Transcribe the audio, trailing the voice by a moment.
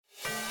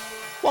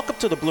Welcome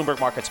to the Bloomberg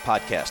Markets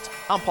Podcast.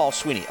 I'm Paul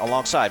Sweeney,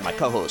 alongside my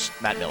co-host,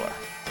 Matt Miller.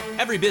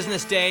 Every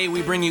business day,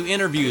 we bring you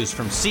interviews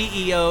from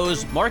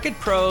CEOs, market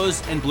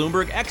pros, and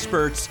Bloomberg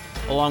experts,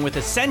 along with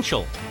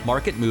essential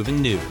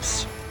market-moving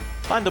news.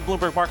 Find the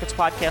Bloomberg Markets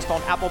Podcast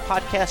on Apple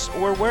Podcasts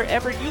or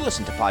wherever you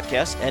listen to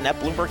podcasts and at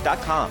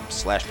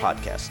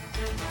Bloomberg.com/podcast.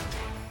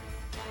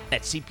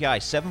 At CPI,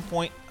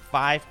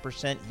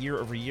 7.5% year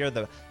over year,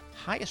 the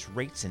highest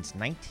rate since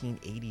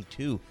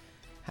 1982.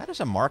 How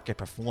does a market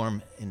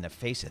perform in the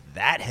face of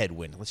that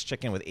headwind? Let's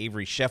check in with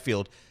Avery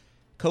Sheffield,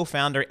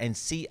 co-founder and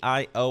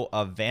CIO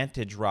of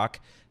Vantage Rock.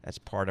 That's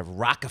part of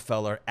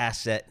Rockefeller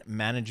Asset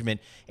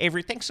Management.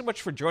 Avery, thanks so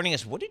much for joining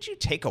us. What did you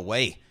take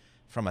away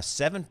from a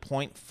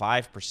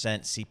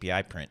 7.5%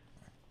 CPI print?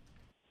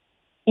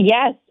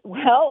 Yes.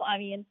 Well,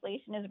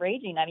 inflation is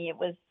raging. It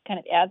was kind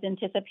of as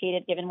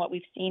anticipated given what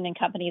we've seen in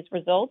companies'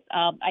 results.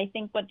 I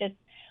think what this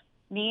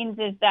means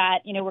is that,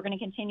 we're going to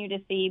continue to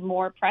see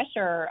more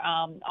pressure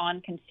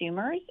on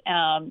consumers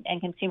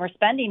and consumer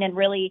spending. And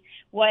really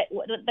what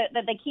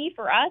the key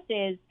for us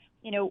is,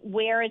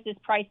 where is this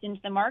priced into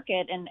the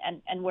market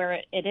and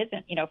where it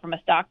isn't, from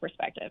a stock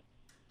perspective.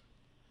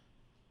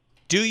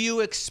 Do you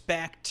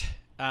expect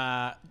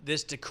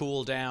this to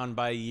cool down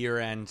by year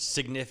end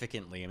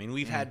significantly?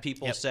 We've had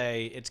people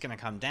say it's going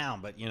to come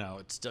down, but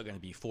it's still going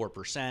to be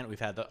 4%. We've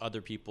had the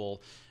other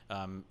people,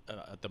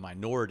 the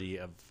minority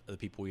of the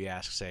people we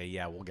ask say,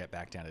 yeah, we'll get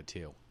back down to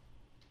 2.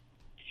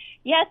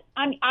 Yes,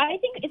 I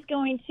think it's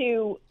going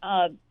to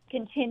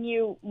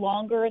continue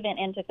longer than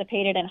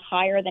anticipated and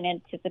higher than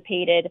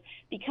anticipated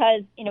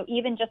because,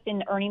 even just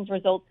in earnings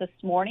results this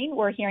morning,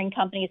 we're hearing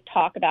companies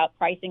talk about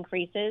price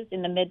increases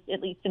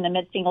at least in the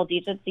mid-single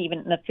digits, even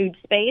in the food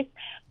space,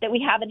 that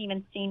we haven't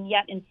even seen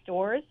yet in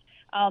stores.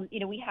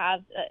 We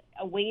have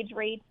wage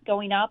rates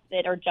going up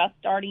that are just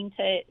starting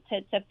to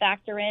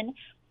factor in.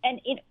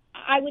 And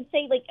I would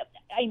say,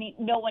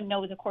 no one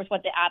knows, of course,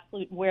 what the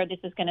absolute, where this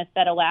is going to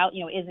settle out.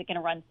 Is it going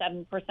to run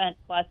 7%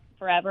 plus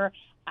forever?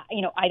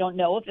 I don't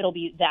know if it'll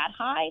be that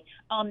high.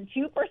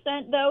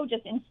 2%, though,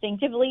 just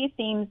instinctively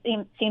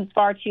seems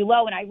far too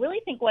low. And I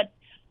really think what's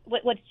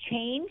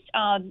changed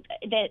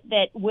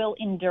that will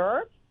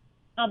endure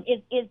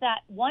is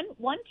that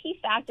one key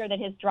factor that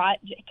has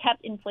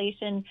kept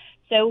inflation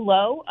so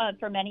low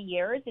for many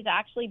years has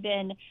actually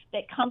been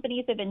that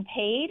companies have been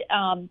paid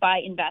by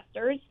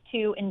investors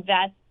to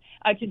invest,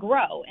 to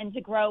grow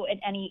at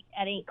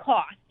any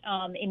cost,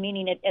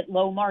 meaning at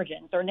low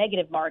margins or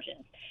negative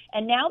margins.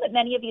 And now that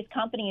many of these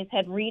companies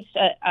have reached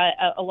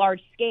a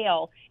large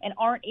scale and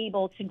aren't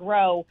able to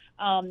grow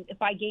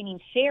by gaining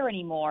share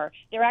anymore,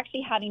 they're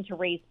actually having to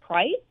raise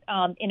price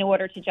in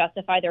order to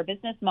justify their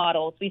business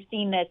models. We've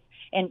seen this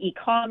in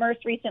e-commerce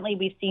recently.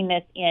 We've seen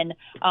this in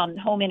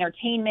home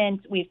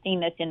entertainment. We've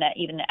seen this in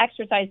even the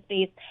exercise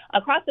space.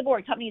 Across the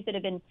board, companies that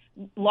have been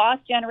loss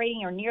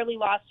generating or nearly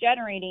loss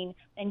generating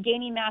and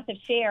gaining massive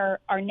share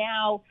are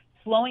now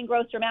slowing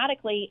growth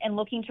dramatically and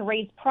looking to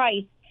raise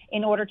price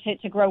in order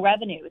to grow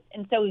revenues.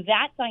 And so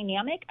that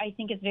dynamic, I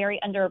think, is very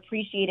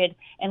underappreciated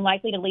and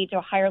likely to lead to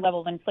a higher level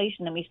of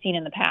inflation than we've seen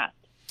in the past.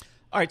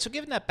 All right, so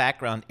given that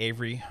background,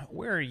 Avery,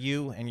 where are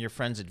you and your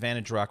friends at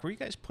Vantage Rock? Where are you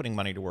guys putting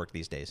money to work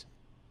these days?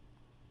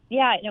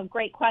 Yeah,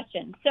 great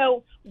question.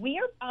 So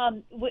we're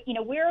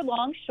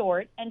long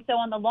short, and so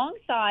on the long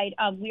side,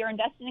 we are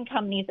invested in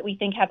companies that we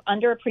think have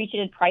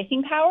underappreciated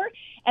pricing power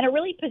and are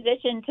really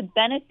positioned to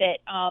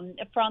benefit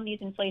from these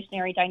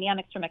inflationary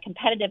dynamics from a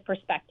competitive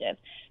perspective.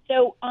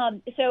 So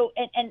then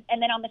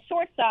on the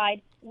short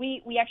side,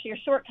 we actually are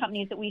short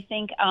companies that we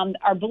think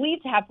are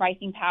believed to have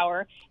pricing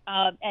power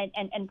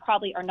and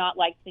probably are not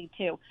likely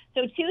to.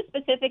 So 2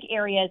 specific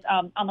areas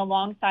on the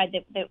long side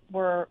that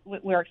we're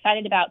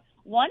excited about.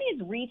 One is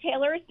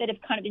retailers that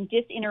have kind of been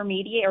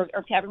disintermediated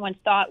or everyone's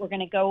thought were going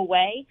to go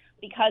away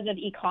because of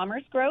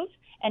e-commerce growth.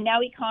 And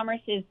now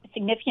e-commerce is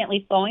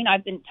significantly slowing.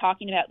 I've been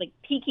talking about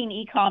peaking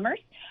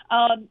e-commerce.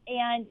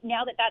 And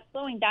now that's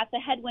slowing, that's a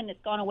headwind that's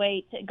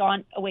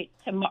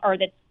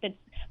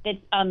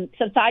that's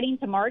subsiding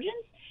to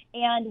margins.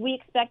 And we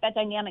expect that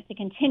dynamic to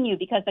continue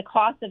because the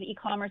costs of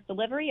e-commerce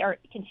delivery are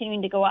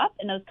continuing to go up,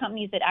 and those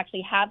companies that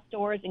actually have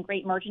stores and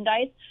great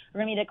merchandise are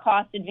going to be at a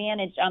cost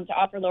advantage to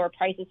offer lower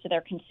prices to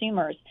their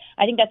consumers.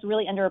 I think that's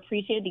really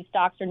underappreciated. These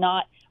stocks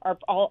are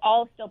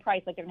all still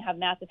priced like they're going to have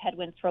massive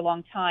headwinds for a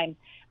long time.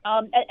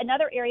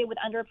 Another area with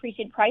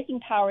underappreciated pricing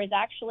power is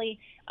actually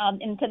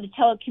into the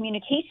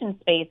telecommunications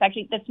space.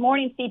 Actually, this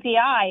morning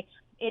CPI.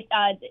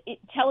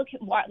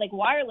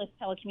 Wireless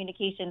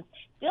telecommunications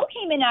still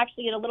came in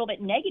actually at a little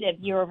bit negative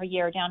year over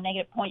year, down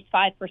negative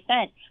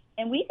 0.5%.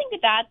 And we think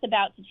that that's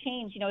about to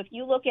change. If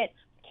you look at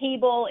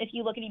cable, if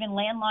you look at even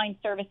landline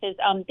services,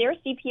 their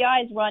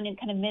CPIs run in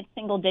kind of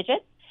mid-single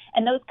digits.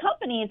 And those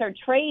companies are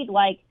trade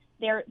like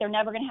they're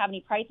never going to have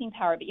any pricing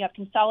power, but you have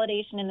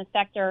consolidation in the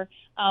sector,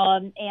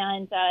 and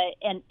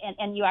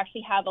you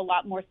actually have a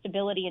lot more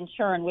stability in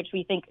churn, which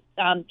we think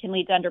can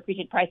lead to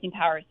underappreciated pricing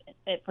powers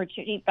for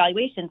cheap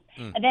valuations.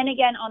 And then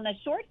again, on the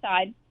short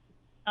side,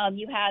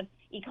 you have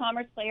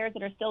e-commerce players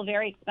that are still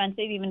very expensive,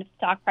 even if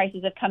stock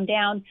prices have come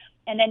down.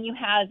 And then you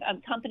have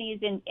companies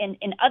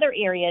in other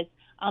areas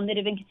that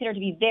have been considered to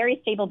be very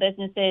stable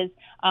businesses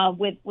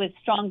with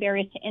strong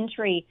barriers to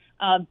entry.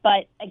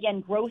 But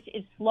again, growth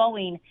is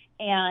slowing,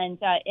 and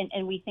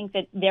we think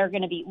that they're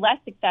going to be less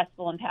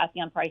successful in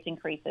passing on price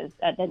increases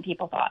than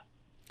people thought.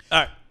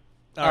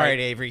 All right,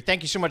 Avery.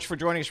 Thank you so much for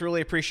joining us.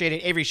 Really appreciate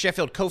it. Avery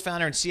Sheffield,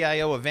 co-founder and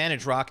CIO of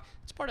Vantage Rock.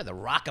 It's part of the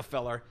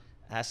Rockefeller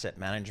Asset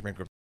Management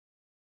Group.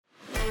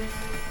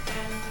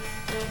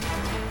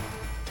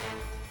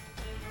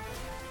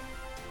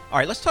 All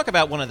right, let's talk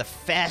about one of the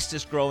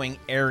fastest growing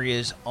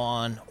areas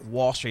on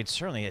Wall Street,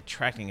 certainly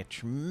attracting a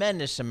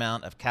tremendous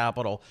amount of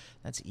capital.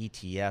 That's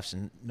ETFs,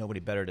 and nobody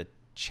better to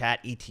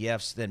chat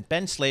ETFs than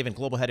Ben Slavin,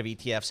 Global Head of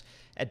ETFs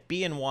at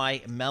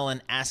BNY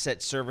Mellon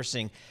Asset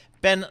Servicing.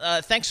 Ben,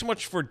 thanks so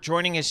much for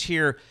joining us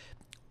here.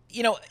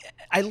 You know,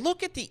 I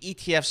look at the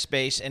ETF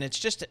space, and it's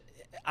just,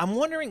 I'm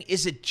wondering,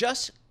 is it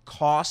just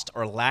cost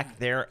or lack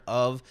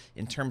thereof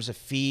in terms of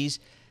fees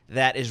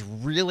that is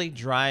really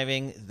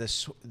driving the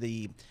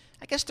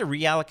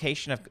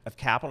reallocation of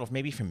capital,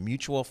 maybe from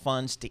mutual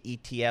funds to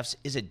ETFs?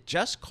 Is it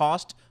just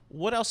cost?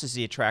 What else is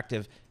the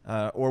attractive,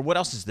 or what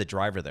else is the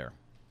driver there?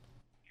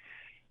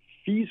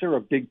 Fees are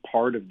a big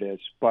part of this,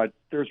 but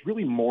there's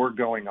really more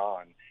going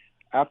on.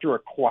 After a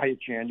quiet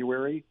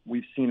January,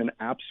 we've seen an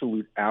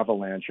absolute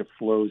avalanche of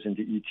flows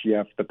into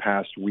ETF the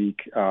past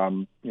week,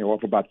 of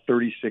about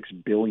 $36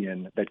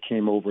 billion that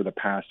came over the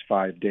past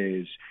 5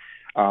 days.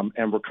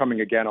 And we're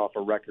coming again off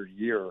a record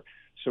year.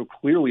 So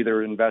clearly there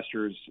are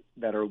investors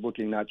that are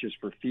looking not just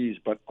for fees,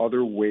 but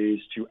other ways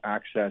to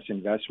access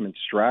investment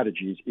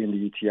strategies in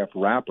the ETF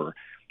wrapper.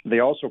 They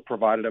also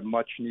provided a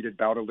much-needed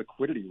bout of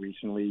liquidity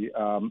recently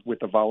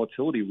with the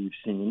volatility we've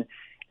seen,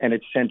 and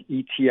it sent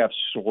ETFs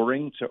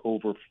soaring to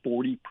over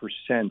 40%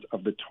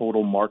 of the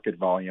total market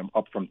volume,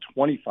 up from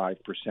 25%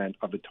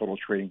 of the total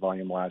trading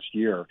volume last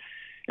year.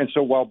 And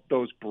so while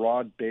those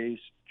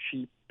broad-based,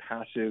 cheap,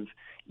 passive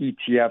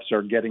ETFs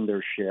are getting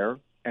their share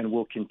and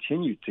will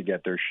continue to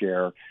get their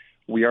share,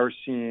 we are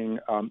seeing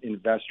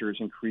investors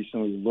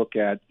increasingly look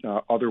at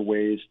other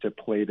ways to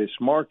play this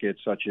market,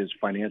 such as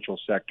financial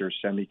sector,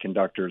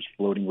 semiconductors,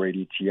 floating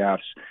rate ETFs,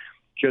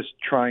 just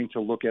trying to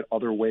look at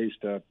other ways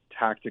to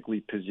tactically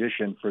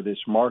position for this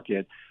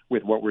market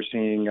with what we're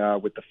seeing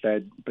with the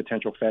Fed,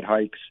 potential Fed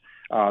hikes,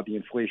 the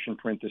inflation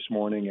print this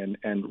morning,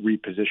 and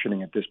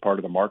repositioning at this part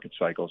of the market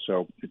cycle.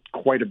 So it's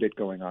quite a bit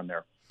going on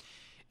there.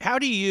 How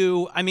do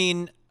you,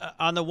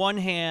 on the one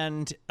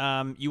hand,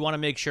 you want to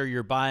make sure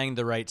you're buying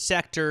the right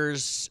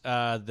sectors,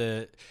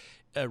 the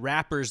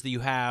wrappers that you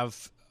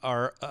have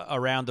are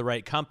around the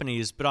right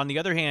companies. But on the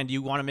other hand,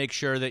 you want to make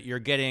sure that you're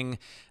getting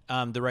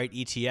the right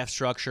ETF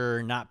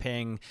structure, not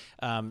paying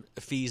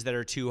fees that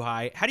are too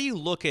high. How do you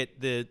look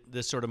at the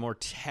sort of more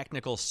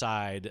technical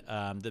side,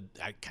 the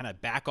kind of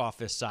back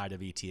office side of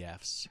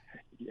ETFs?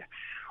 Yeah.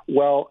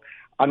 Well,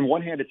 on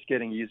one hand, it's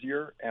getting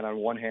easier, and on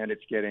one hand,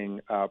 it's getting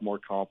more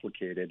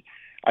complicated.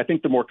 I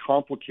think the more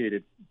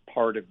complicated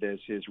part of this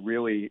is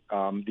really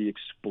the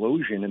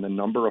explosion in the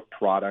number of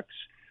products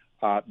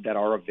that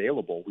are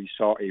available. We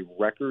saw a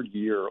record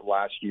year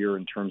last year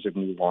in terms of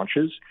new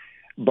launches,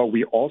 but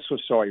we also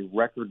saw a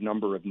record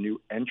number of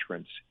new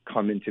entrants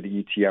come into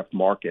the ETF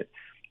market.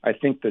 I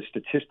think the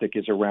statistic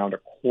is around a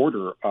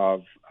quarter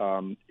of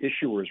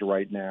issuers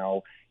right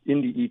now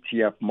in the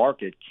ETF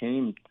market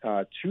came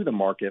to the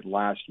market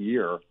last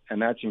year, and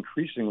that's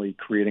increasingly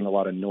creating a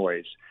lot of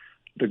noise.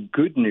 The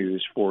good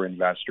news for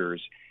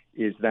investors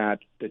is that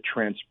the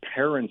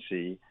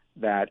transparency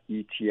that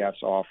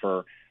ETFs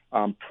offer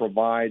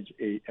provides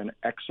an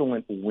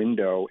excellent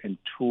window and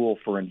tool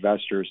for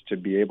investors to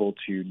be able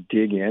to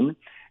dig in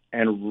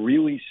and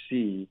really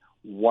see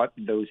what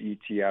those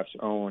ETFs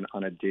own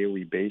on a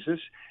daily basis.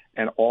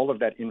 And all of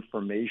that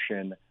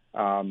information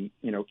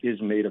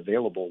is made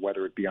available,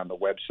 whether it be on the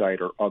website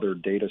or other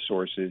data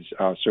sources.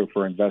 So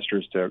for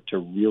investors to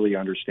really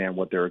understand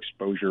what their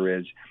exposure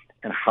is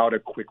and how to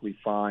quickly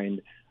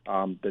find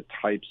the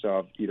types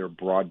of either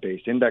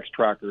broad-based index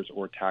trackers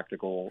or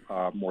tactical,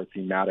 more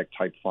thematic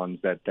type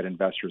funds that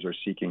investors are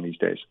seeking these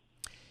days.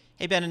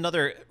 Hey, Ben,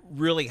 another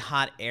really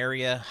hot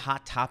area,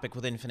 hot topic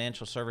within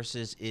financial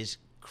services is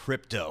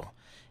crypto.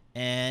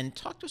 And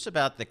talk to us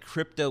about the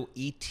crypto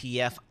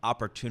ETF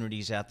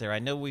opportunities out there. I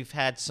know we've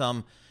had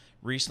some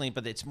recently,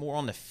 but it's more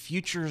on the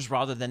futures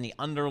rather than the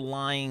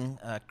underlying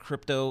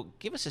crypto.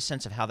 Give us a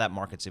sense of how that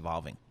market's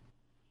evolving.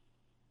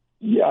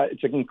 Yeah,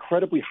 it's an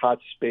incredibly hot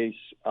space,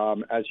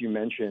 as you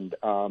mentioned.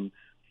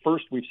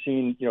 First, we've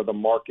seen the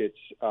markets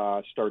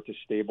start to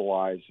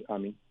stabilize.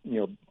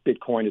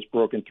 Bitcoin has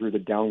broken through the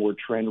downward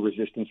trend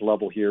resistance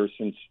level here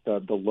since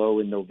the low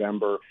in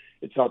November.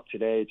 It's up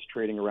today. It's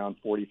trading around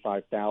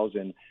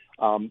 45,000.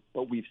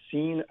 But we've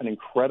seen an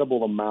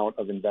incredible amount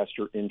of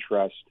investor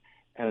interest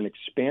and an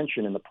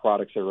expansion in the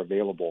products that are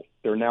available.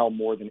 There are now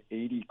more than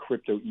 80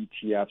 crypto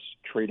ETFs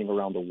trading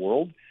around the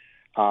world.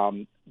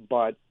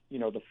 But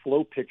the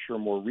flow picture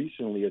more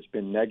recently has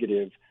been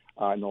negative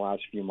in the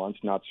last few months,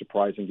 not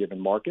surprising given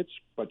markets,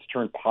 but it's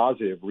turned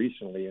positive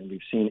recently, and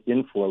we've seen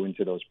inflow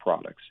into those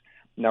products.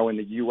 Now, in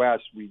the U.S.,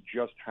 we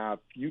just have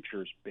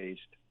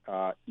futures-based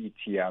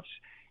ETFs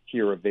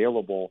here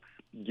available,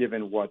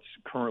 given what's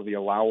currently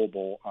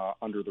allowable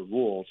under the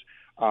rules.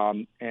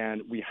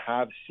 And we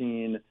have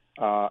seen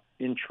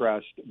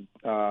interest,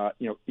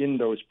 in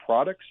those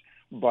products,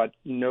 but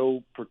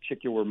no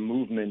particular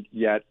movement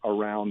yet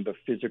around the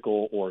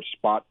physical or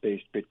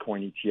spot-based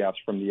Bitcoin ETFs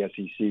from the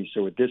SEC.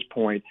 So at this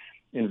point,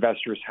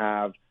 investors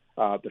have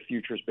the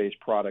futures-based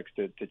products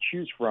to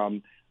choose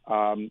from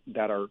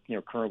that are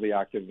currently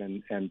active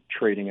and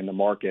trading in the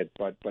market,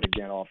 but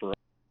again offer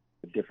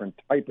a different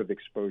type of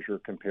exposure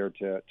compared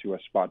to a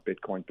spot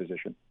Bitcoin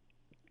position.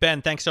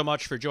 Ben, thanks so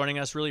much for joining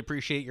us. Really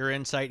appreciate your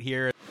insight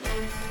here.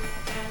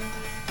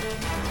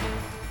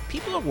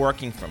 People are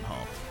working from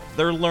home.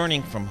 They're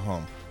learning from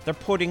home. They're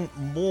putting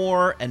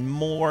more and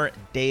more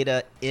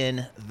data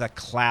in the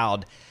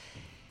cloud.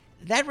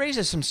 That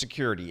raises some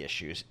security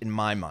issues in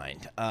my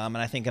mind, and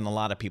I think in a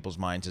lot of people's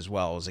minds as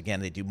well. As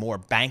again, they do more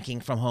banking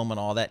from home and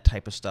all that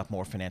type of stuff,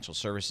 more financial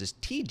services.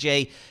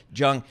 TJ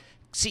Jung,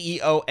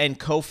 CEO and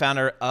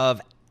co-founder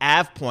of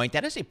AvePoint.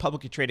 That is a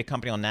publicly traded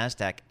company on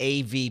NASDAQ.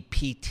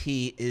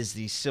 AVPT is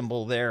the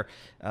symbol there.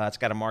 It's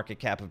got a market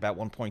cap of about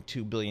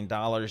 $1.2 billion.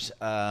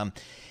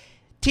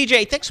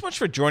 TJ, thanks so much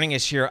for joining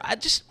us here.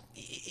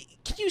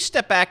 Can you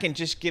step back and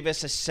just give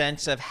us a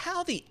sense of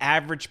how the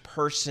average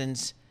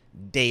person's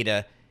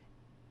data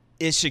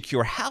is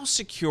secure? How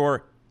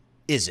secure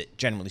is it,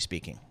 generally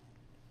speaking?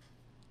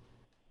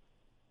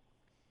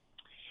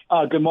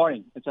 Good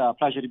morning. It's a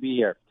pleasure to be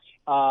here.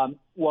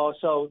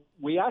 So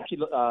we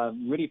actually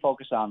really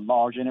focus on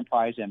large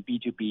enterprise and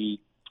B2B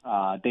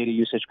data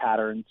usage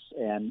patterns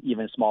and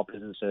even small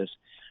businesses.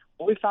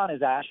 What we found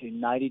is actually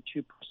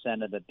 92%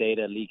 of the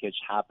data leakage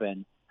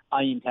happened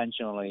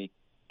unintentionally,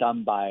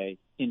 done by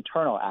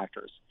internal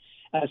actors.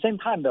 At the same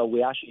time, though,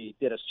 we actually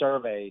did a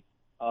survey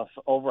of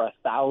over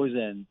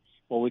 1,000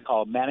 what we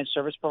call managed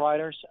service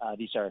providers.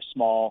 These are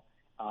small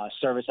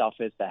service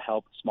outfits that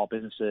help small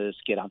businesses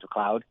get onto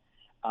cloud.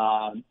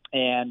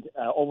 And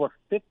over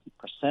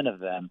 50% of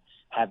them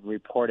have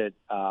reported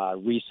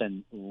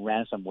recent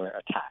ransomware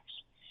attacks.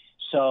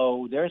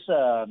 So there's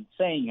a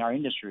saying in our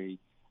industry,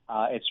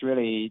 it's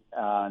really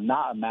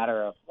not a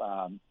matter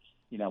of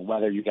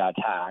whether you got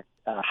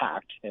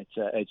hacked.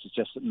 It's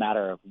just a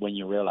matter of when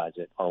you realize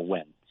it or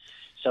when.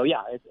 So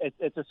yeah,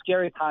 it's a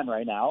scary time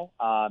right now.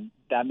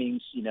 That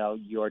means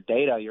your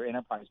data, your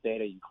enterprise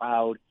data in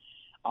cloud,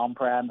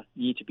 on-prem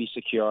need to be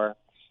secure,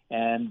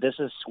 and this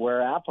is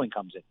where AvePoint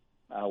comes in.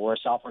 We're a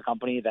software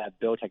company that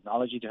build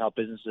technology to help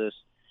businesses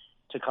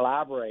to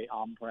collaborate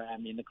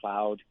on-prem in the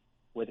cloud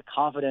with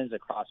confidence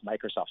across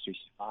Microsoft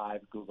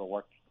 365, Google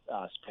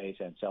Workspace,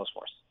 and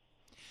Salesforce.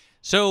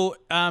 So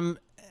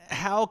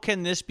how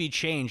can this be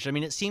changed? I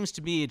mean, it seems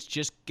to me it's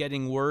just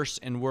getting worse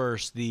and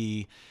worse,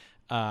 the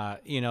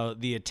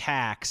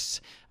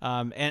attacks.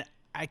 And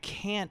I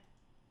can't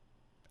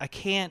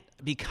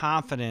be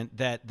confident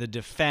that the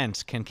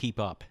defense can keep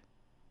up.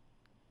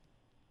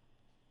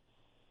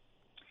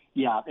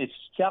 Yeah, it's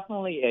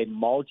definitely a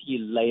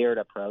multi-layered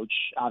approach.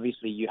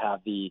 Obviously, you have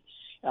the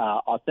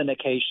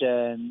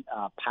authentication,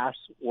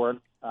 password,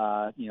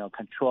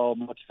 control,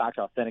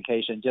 multi-factor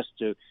authentication, just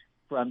to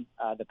run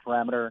the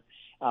parameter.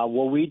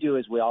 What we do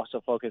is we also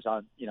focus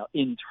on,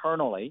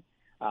 internally,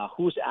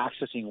 who's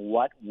accessing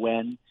what,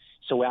 when.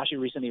 So we actually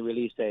recently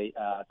released a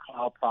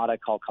cloud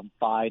product called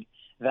Confide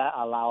that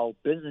allow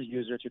business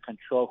users to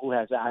control who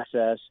has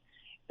access,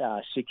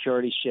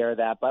 security share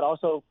that, but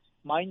also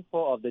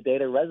mindful of the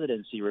data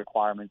residency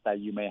requirements that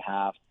you may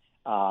have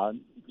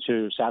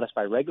to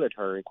satisfy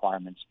regulatory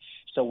requirements.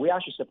 So we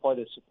actually support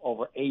this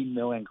over 8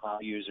 million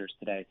cloud users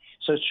today.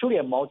 So it's truly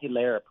a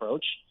multi-layer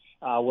approach.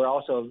 We're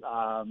also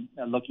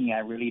looking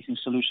at releasing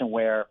a solution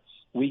where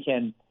we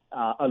can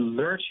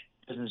alert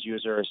business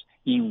users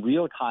in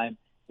real time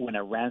when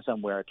a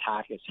ransomware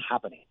attack is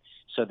happening,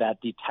 so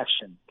that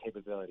detection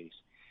capabilities.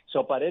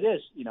 So, but it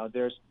is,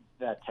 there's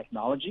the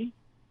technology,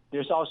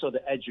 there's also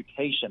the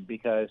education,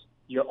 because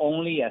you're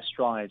only as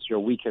strong as your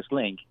weakest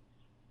link.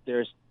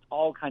 There's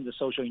all kinds of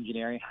social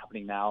engineering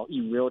happening now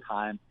in real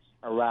time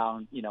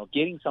around,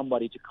 getting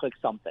somebody to click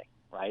something,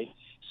 right?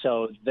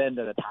 So then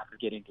the attacker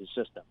get into the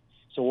system.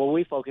 So what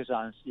we focus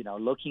on is,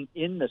 looking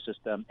in the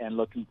system and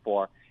looking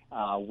for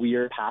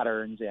weird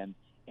patterns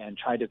and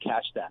try to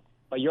catch that.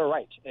 But you're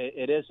right,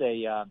 it is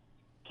a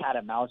cat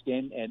and mouse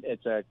game, and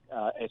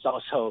it's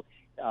also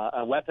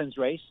a weapons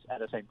race at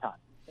the same time.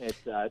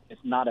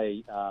 It's not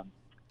a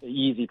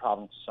easy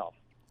problem to solve.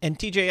 And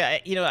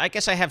TJ, I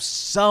guess I have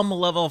some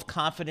level of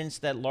confidence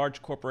that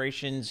large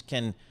corporations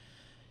can,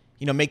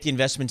 make the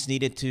investments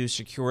needed to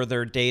secure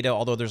their data,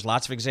 although there's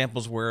lots of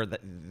examples where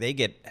they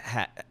get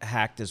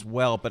hacked as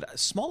well. But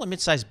small and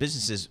mid-sized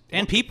businesses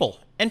and people,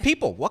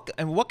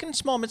 what can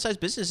small and mid-sized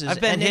businesses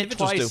I've been and hit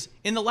individuals twice do?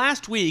 in the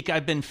last week.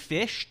 I've been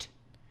phished.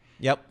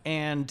 Yep.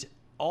 And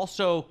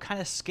also kind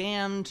of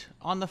scammed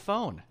on the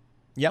phone.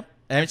 Yep.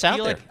 And it's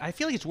out there. I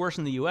feel like it's worse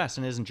in the U.S.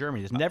 than it is in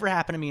Germany. This never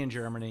happened to me in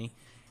Germany.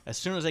 As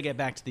soon as I get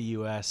back to the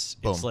U.S.,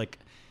 it's like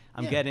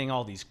I'm getting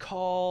all these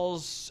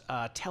calls,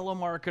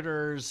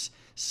 telemarketers,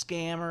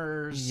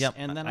 scammers,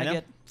 and then I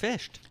get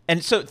phished.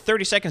 And so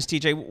 30 seconds,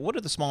 TJ, what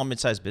do the small and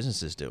mid-sized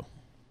businesses do?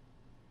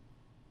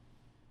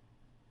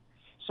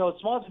 So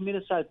small to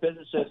medium-sized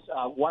businesses,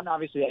 one,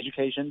 obviously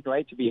education,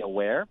 right, to be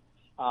aware.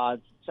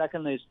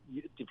 Second is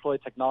deploy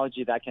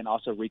technology that can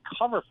also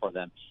recover for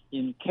them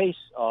in case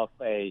of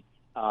a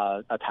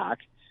attack.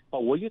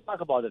 But when you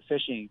talk about the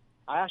phishing,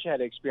 I actually had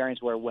an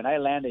experience where when I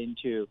landed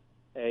into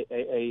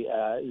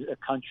a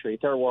country,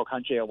 third world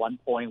country at one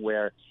point,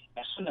 where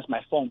as soon as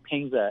my phone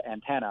pings the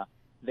antenna,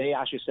 they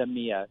actually send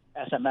me a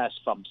SMS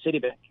from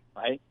Citibank,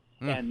 right,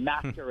 and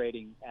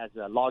masquerading as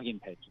a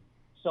login page.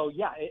 So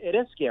yeah, it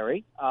is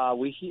scary.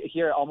 We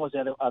hear almost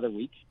every other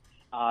week.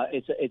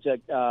 It's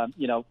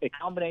a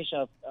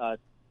combination of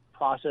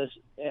process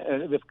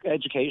with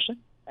education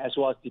as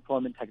well as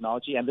deployment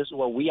technology, and this is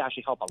where we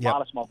actually help a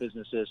lot of small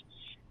businesses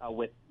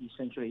with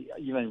essentially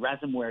even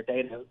ransomware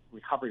data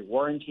recovery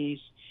warranties.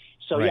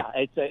 So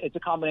it's a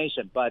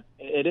combination, but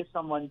it is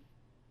something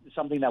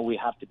that we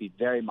have to be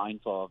very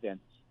mindful of and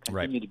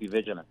continue to be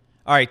vigilant.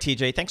 All right,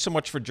 TJ, thanks so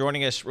much for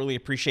joining us. Really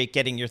appreciate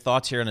getting your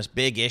thoughts here on this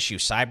big issue,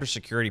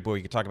 cybersecurity. Boy,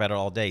 you could talk about it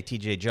all day.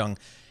 TJ Jung,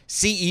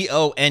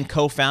 CEO and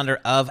co-founder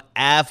of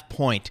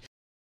AvePoint.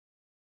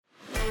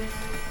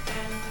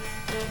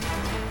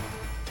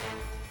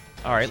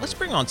 All right, let's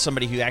bring on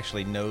somebody who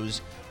actually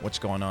knows what's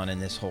going on in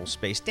this whole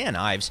space. Dan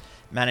Ives,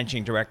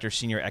 Managing Director,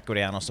 Senior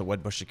Equity Analyst at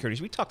Wedbush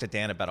Securities. We talked to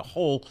Dan about a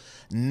whole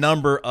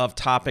number of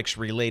topics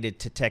related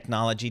to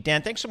technology.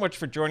 Dan, thanks so much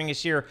for joining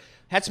us here.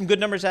 Had some good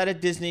numbers out of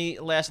Disney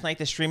last night.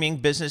 The streaming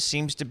business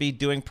seems to be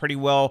doing pretty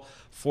well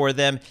for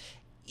them.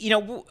 You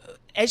know,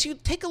 as you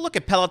take a look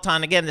at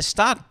Peloton, again, the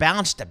stock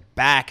bounced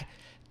back,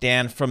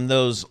 Dan, from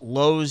those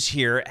lows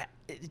here.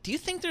 Do you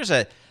think there's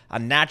a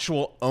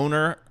natural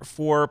owner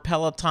for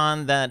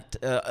Peloton that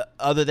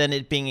other than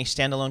it being a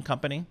standalone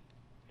company?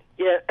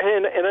 Yeah,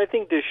 and I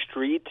think the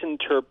street's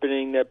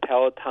interpreting that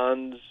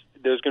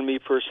there's going to be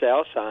for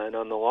sale sign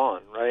on the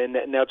lawn, right?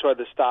 And that's why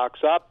the stock's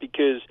up,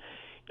 because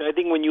I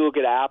think when you look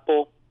at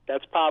Apple,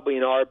 that's probably,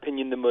 in our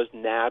opinion, the most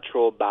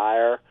natural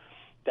buyer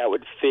that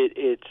would fit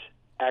its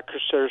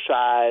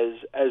exercise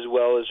as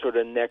well as sort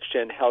of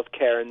next-gen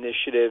healthcare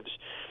initiatives.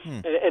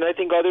 And I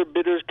think other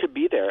bidders could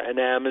be there, and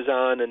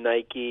Amazon and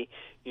Nike.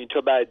 You talk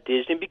about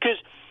Disney, because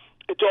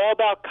it's all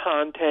about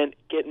content,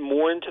 getting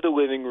more into the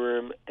living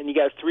room, and you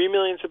got 3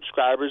 million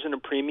subscribers in a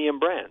premium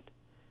brand.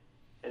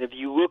 And if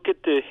you look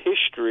at the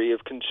history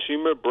of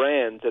consumer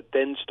brands that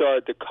then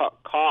started to cut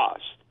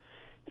cost,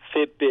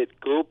 Fitbit,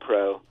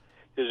 GoPro,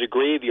 there's a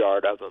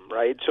graveyard of them,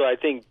 right? So I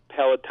think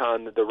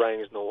Peloton, the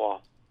writing's on the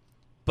wall.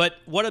 But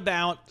what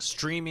about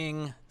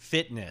streaming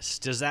fitness?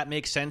 Does that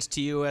make sense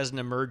to you as an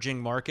emerging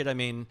market? I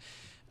mean,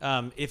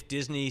 if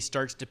Disney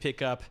starts to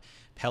pick up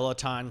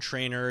Peloton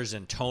trainers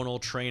and tonal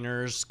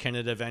trainers, can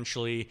it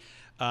eventually,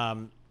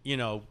 get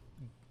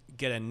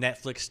a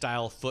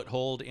Netflix-style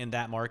foothold in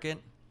that market?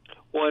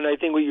 Well, and I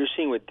think what you're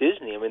seeing with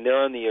Disney, I mean,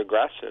 they're on the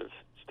aggressive,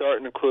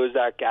 starting to close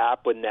that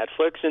gap with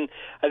Netflix. And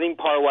I think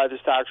part of why the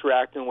stock's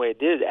reacting the way it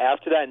did,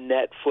 after that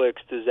Netflix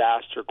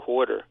disaster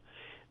quarter,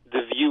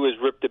 the view was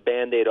rip the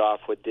Band-Aid off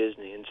with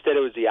Disney. Instead,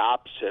 it was the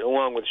opposite,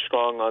 along with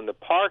strong on the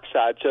park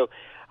side. So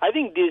I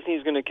think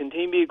Disney's going to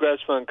continue to be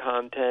aggressive on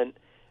content.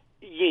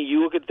 Yeah,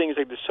 you look at things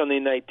like the Sunday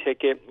night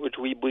ticket, which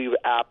we believe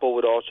Apple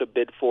would also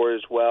bid for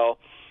as well.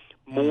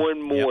 More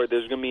and more,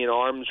 there's going to be an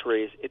arms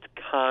race. It's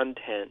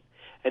content.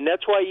 And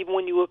that's why even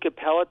when you look at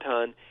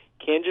Peloton,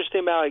 can't just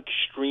think about like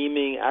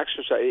streaming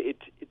exercise.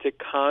 It's a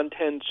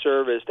content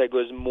service that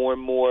goes more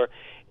and more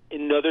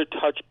another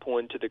touch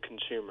point to the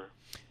consumer.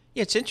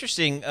 Yeah, it's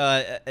interesting,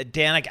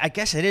 Dan. I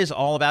guess it is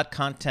all about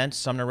content.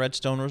 Sumner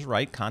Redstone was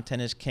right.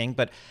 Content is king.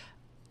 But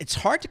it's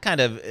hard to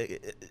kind of,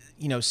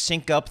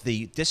 sync up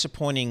the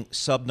disappointing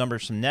sub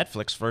numbers from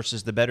Netflix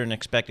versus the better than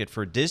expected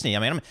for Disney. I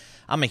mean,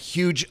 I'm a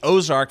huge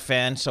Ozark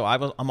fan, so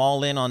I'm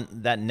all in on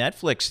that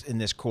Netflix in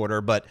this quarter.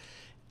 But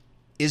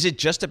is it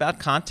just about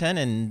content,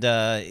 and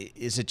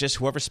is it just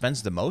whoever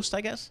spends the most,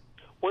 I guess?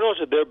 Well,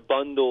 also they're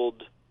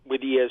bundled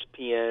with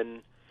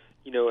ESPN.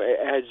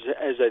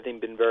 Has I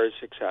think been very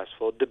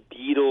successful. The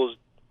Beatles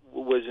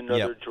was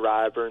another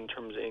driver in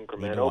terms of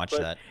incremental. Watch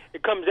that.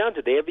 It comes down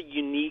to they have a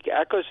unique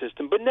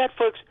ecosystem. But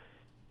Netflix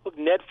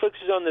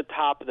is on the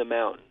top of the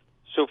mountain.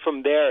 So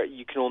from there,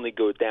 you can only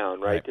go down,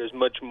 right? There's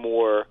much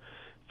more,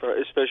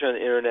 especially on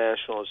the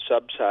international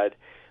sub side.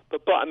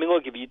 But I mean,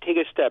 look, if you take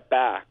a step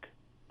back,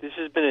 this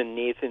has been a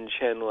Nathan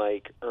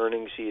Chen-like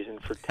earnings season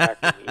for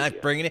tech media.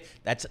 Bringing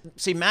it.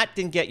 See, Matt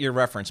didn't get your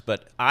reference,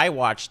 but I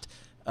watched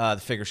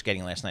the figure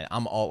skating last night.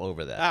 I'm all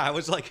over that. I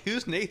was like,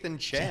 who's Nathan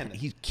Chen?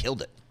 He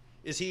killed it.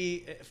 Does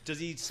he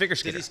figure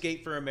skater. Does he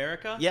skate for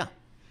America? Yeah.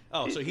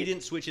 Oh, so he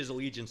didn't switch his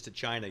allegiance to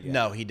China yet?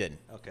 No, he didn't.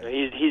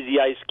 Okay. He's the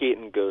ice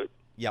skating goat.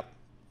 Yep.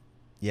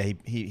 Yeah,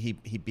 he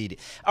beat it.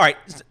 All right.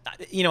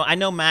 I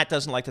know Matt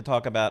doesn't like to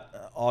talk about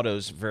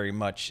autos very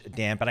much,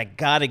 Dan, but I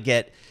got to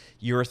get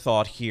your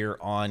thought here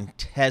on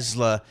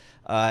Tesla.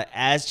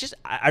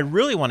 I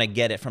really want to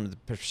get it from the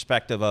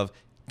perspective of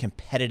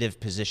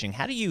competitive positioning.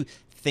 How do you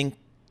think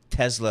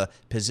Tesla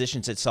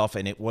positions itself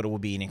in what will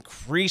be an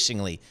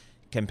increasingly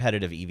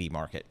competitive EV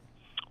market?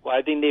 Well,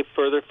 I think they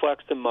further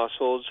flex the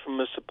muscles from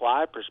a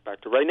supply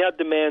perspective. Right now,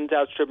 demand's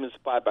outstripping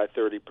supply by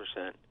 30%.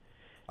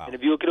 Wow. And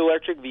if you look at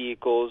electric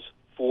vehicles,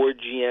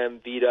 Ford, GM,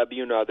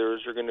 VW, and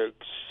others are going to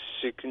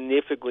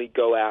significantly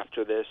go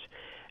after this.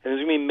 And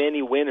there's going to be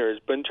many winners.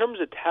 But in terms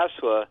of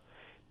Tesla,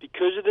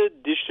 because of the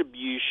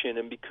distribution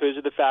and because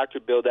of the factory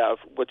build-out of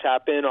what's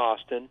happened in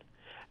Austin,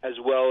 as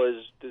well as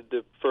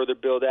the further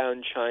build-out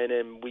in China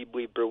and we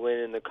believe Berlin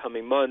in the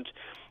coming months,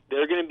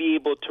 they're going to be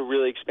able to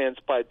really expand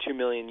supply to 2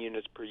 million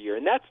units per year.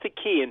 And that's the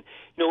key. And,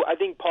 I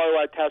think part of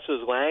why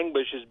Tesla's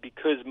languish is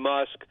because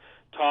Musk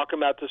talking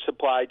about the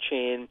supply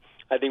chain,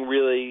 I think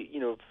really,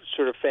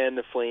 sort of fan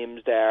the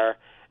flames there.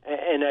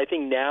 And I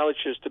think now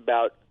it's just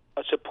about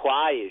a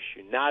supply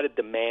issue, not a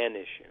demand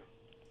issue.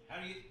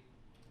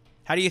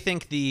 How do you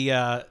think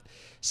the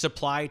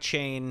supply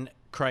chain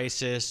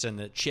crisis and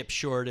the chip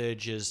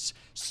shortage is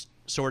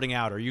sorting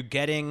out? Are you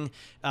getting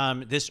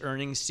this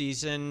earnings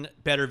season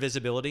better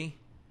visibility?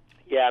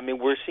 Yeah,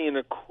 we're seeing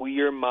a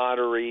clear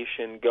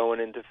moderation going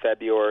into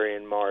February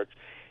and March.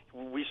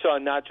 We saw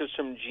not just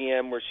from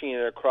GM, we're seeing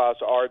it across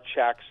our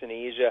checks in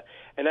Asia.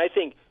 And I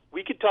think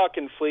we could talk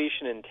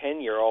inflation in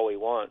 10-year all we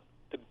want.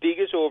 The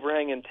biggest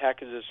overhang in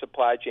tech is the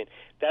supply chain.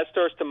 That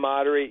starts to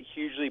moderate,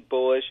 hugely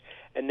bullish,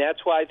 and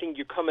that's why I think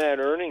you're coming at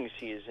earnings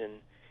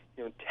season.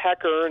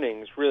 Tech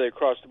earnings really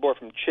across the board,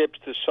 from chips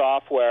to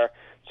software,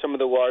 some of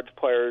the large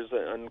players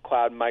on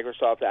cloud,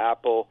 Microsoft,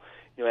 Apple,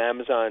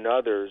 Amazon, and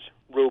others,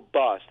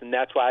 robust. And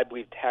that's why I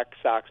believe tech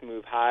stocks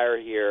move higher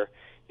here,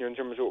 in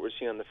terms of what we're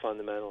seeing on the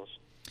fundamentals.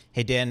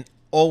 Hey, Dan,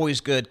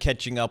 always good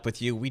catching up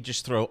with you. We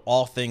just throw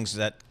all things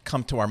that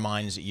come to our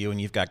minds at you,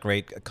 and you've got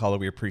great color.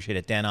 We appreciate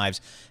it. Dan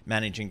Ives,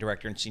 Managing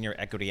Director and Senior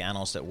Equity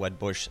Analyst at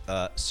Wedbush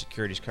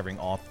Securities, covering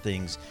all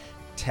things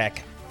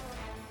tech.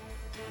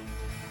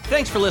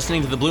 Thanks for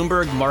listening to the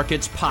Bloomberg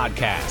Markets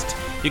Podcast.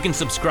 You can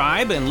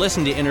subscribe and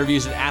listen to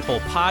interviews at Apple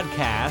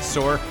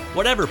Podcasts or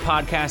whatever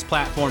podcast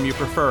platform you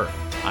prefer.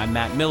 I'm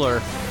Matt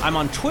Miller. I'm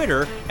on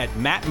Twitter at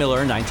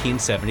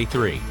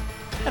MattMiller1973.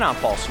 And I'm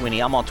Paul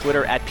Sweeney. I'm on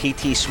Twitter at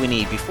PT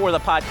Sweeney. Before the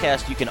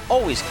podcast, you can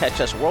always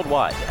catch us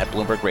worldwide at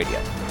Bloomberg Radio.